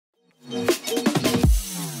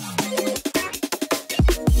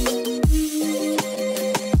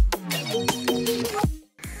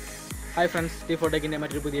Hi friends, T4Tech's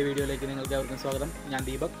മറ്റൊരു പുതിയ വീഡിയോയിലേക്ക് നിങ്ങൾക്ക് എല്ലാവർക്കും സ്വാഗതം. ഞാൻ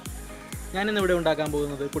ദീപക്. ഞാൻ ഇന്ന് ഇവിടെ ഉണ്ടാക്കാൻ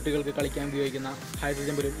പോകുന്നത് കുട്ടികൾക്ക് കളിക്കാൻ ഉപയോഗിക്കുന്ന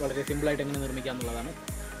ഹൈഡ്രജൻ ബലൂൺ വളരെ സിമ്പിൾ ആയിട്ട് എങ്ങനെ നിർമ്മിക്കാം എന്നുള്ളതാണ്.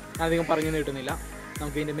 ഞാൻ അധികം പറഞ്ഞു നീട്ടുന്നില്ല.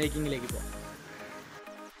 നമുക്ക് ഇതിന്റെ മേക്കിങ്ങിലേക്ക് പോകാം.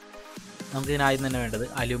 നമുക്ക് ഇതിനാദ്യം തന്നെ വേണ്ടത്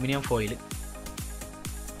അലൂമിനിയം ഫോയിൽ.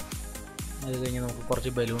 അത് കഴിഞ്ഞ് നമുക്ക്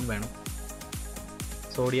കുറച്ച് ബലൂൺ വേണം.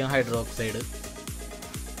 Sodium hydroxide,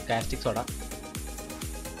 caustic soda.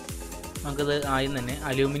 നമുക്കത് ആദ്യം തന്നെ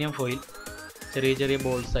അലൂമിനിയം ഫോയിൽ ചെറിയ ചെറിയ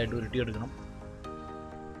ബോൾസ് ആയിട്ട് ഉരുട്ടിയെടുക്കണം.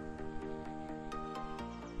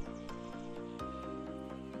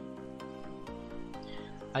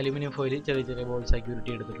 അലൂമിനിയം ഫോയിൽ ചെറിയ ചെറിയ ബോൾസ് ആക്കി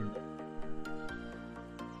ഉരുട്ടിയെടുത്തിട്ടുണ്ട്.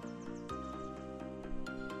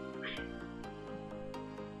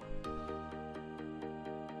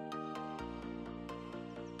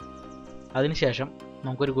 അതിനുശേഷം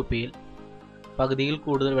നമുക്കൊരു കുപ്പിയിൽ പകുതിയിൽ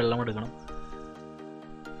കൂടുതൽ വെള്ളം എടുക്കണം.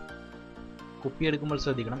 കുപ്പി എടുക്കുമ്പോൾ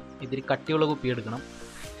ശ്രദ്ധിക്കണം, ഇതിരി കട്ടിയുള്ള കുപ്പി എടുക്കണം,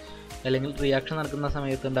 അല്ലെങ്കിൽ റിയാക്ഷൻ നടക്കുന്ന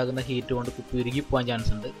സമയത്ത് ഉണ്ടാകുന്ന ഹീറ്റ് കൊണ്ട് കുപ്പി ഉരുകിപ്പോകാൻ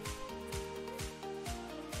ചാൻസ് ഉണ്ട്.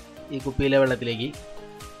 ഈ കുപ്പിയിലെ വെള്ളത്തിലേക്ക്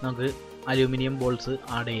നമുക്ക് അലൂമിനിയം ബോൾസ്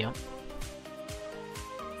ആഡ് ചെയ്യാം.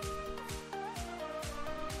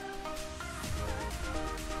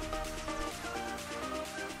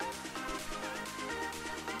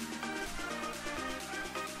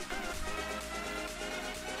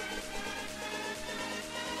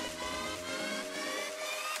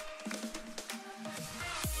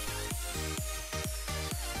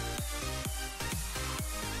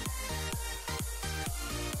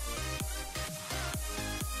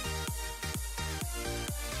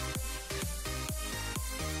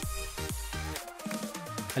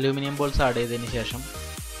 അലൂമിനിയം ബോൾസ് ആഡ് ചെയ്തതിന് ശേഷം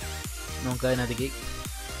നമുക്ക് അതിനകത്തേക്ക്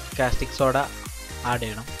കാസ്റ്റിക് സോഡ ആഡ്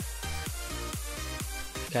ചെയ്യണം.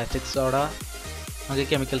 കാസ്റ്റിക് സോഡ നമുക്ക്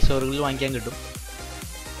കെമിക്കൽ സ്റ്റോറുകളിൽ വാങ്ങിക്കാൻ കിട്ടും.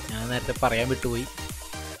 ഞാൻ നേരത്തെ പറയാൻ വിട്ടുപോയി.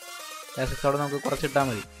 കാസ്റ്റിക് സോഡ നമുക്ക് കുറച്ചിട്ടാൽ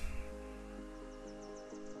മതി.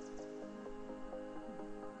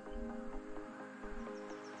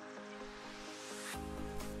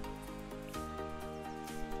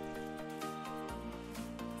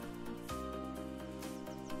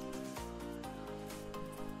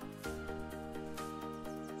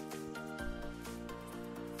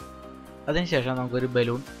 അതിനുശേഷം നമുക്കൊരു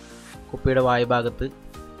ബലൂൺ കുപ്പിയുടെ വായുഭാഗത്ത്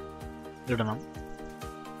ഇടണം.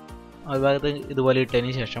 വായുഭാഗത്ത് ഇതുപോലെ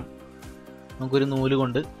ഇട്ടതിന് ശേഷം നമുക്കൊരു നൂല്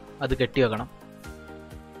കൊണ്ട് അത് കെട്ടി വെക്കണം.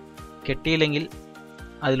 കെട്ടിയില്ലെങ്കിൽ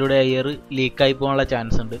അതിലൂടെ എയർ ലീക്കായി പോകാനുള്ള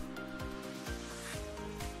ചാൻസ് ഉണ്ട്.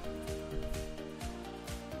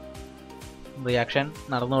 റിയാക്ഷൻ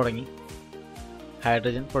നടന്നു തുടങ്ങി,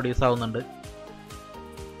 ഹൈഡ്രജൻ പ്രൊഡ്യൂസ് ആവുന്നുണ്ട്.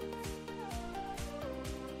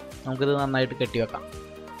 നമുക്കിത് നന്നായിട്ട് കെട്ടിവെക്കാം.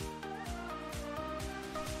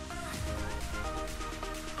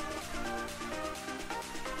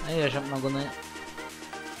 അതിനുശേഷം നമുക്കൊന്ന്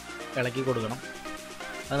ഇളക്കി കൊടുക്കണം.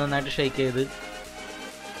 അത് നന്നായിട്ട് ഷെയ്ക്ക് ചെയ്ത്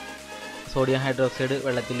സോഡിയം ഹൈഡ്രോക്സൈഡ്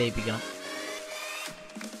വെള്ളത്തിൽ ലയിപ്പിക്കണം.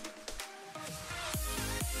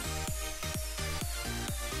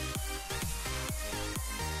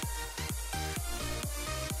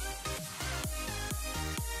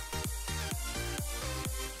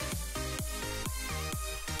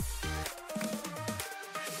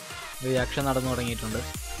 റിയാക്ഷൻ നടന്നു തുടങ്ങിയിട്ടുണ്ട്.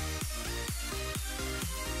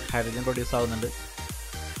 ഹൈഡ്രജൻ പ്രൊഡ്യൂസ് ആവുന്നുണ്ട്,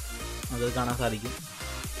 അത് കാണാൻ സാധിക്കും.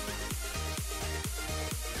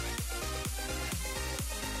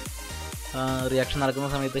 റിയാക്ഷൻ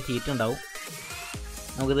നടക്കുന്ന സമയത്ത് ഹീറ്റ് ഉണ്ടാവും.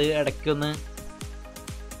 നമുക്കിത് ഇടയ്ക്കൊന്ന്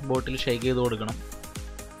ബോട്ടിൽ ഷേക്ക് ചെയ്ത് കൊടുക്കണം.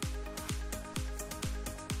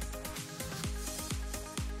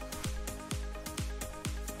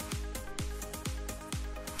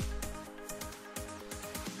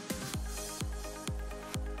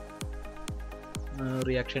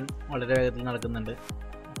 റിയാക്ഷൻ വളരെ വേഗത്തിൽ നടക്കുന്നുണ്ട്.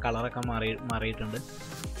 കളറൊക്കെ മാറിയിട്ടുണ്ട്.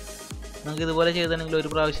 നമുക്ക് ഇതുപോലെ ചെയ്തിട്ടുണ്ടെങ്കിൽ ഒരു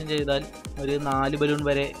പ്രാവശ്യം ചെയ്താൽ ഒരു 4 ബലൂൺ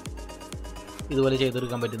വരെ ഇതുപോലെ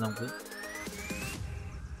ചെയ്തെടുക്കാൻ പറ്റും. നമുക്ക്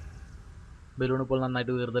ബലൂൺ ഇപ്പോൾ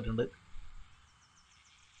നന്നായിട്ട് വീർത്തിട്ടുണ്ട്.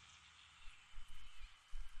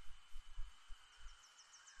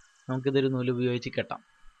 നമുക്കിതൊരു നൂല് ഉപയോഗിച്ച് കെട്ടാം.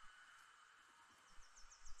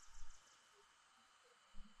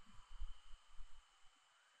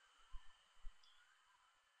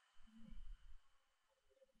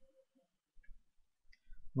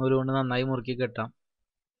 നൂല് കൊണ്ട് നന്നായി മുറുക്കി കെട്ടാം.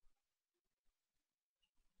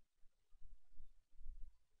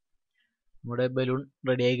 നമ്മുടെ ബലൂൺ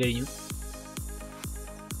റെഡിയായി കഴിഞ്ഞു,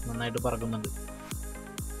 നന്നായിട്ട് പറക്കുന്നുണ്ട്.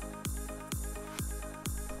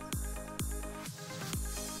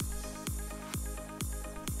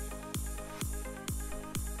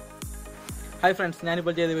 ഹായ് ഫ്രണ്ട്സ്,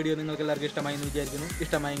 ഞാനിപ്പോൾ ചെയ്ത വീഡിയോ നിങ്ങൾക്ക് എല്ലാവർക്കും ഇഷ്ടമായി എന്ന് വിചാരിക്കുന്നു.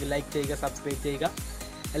 ഇഷ്ടമായെങ്കിൽ ലൈക്ക് ചെയ്യുക, സബ്സ്ക്രൈബ് ചെയ്യുക.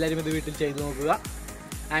 എല്ലാവരും ഇത് വീട്ടിൽ ചെയ്തു നോക്കുക.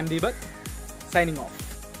 I am Deepak, signing off.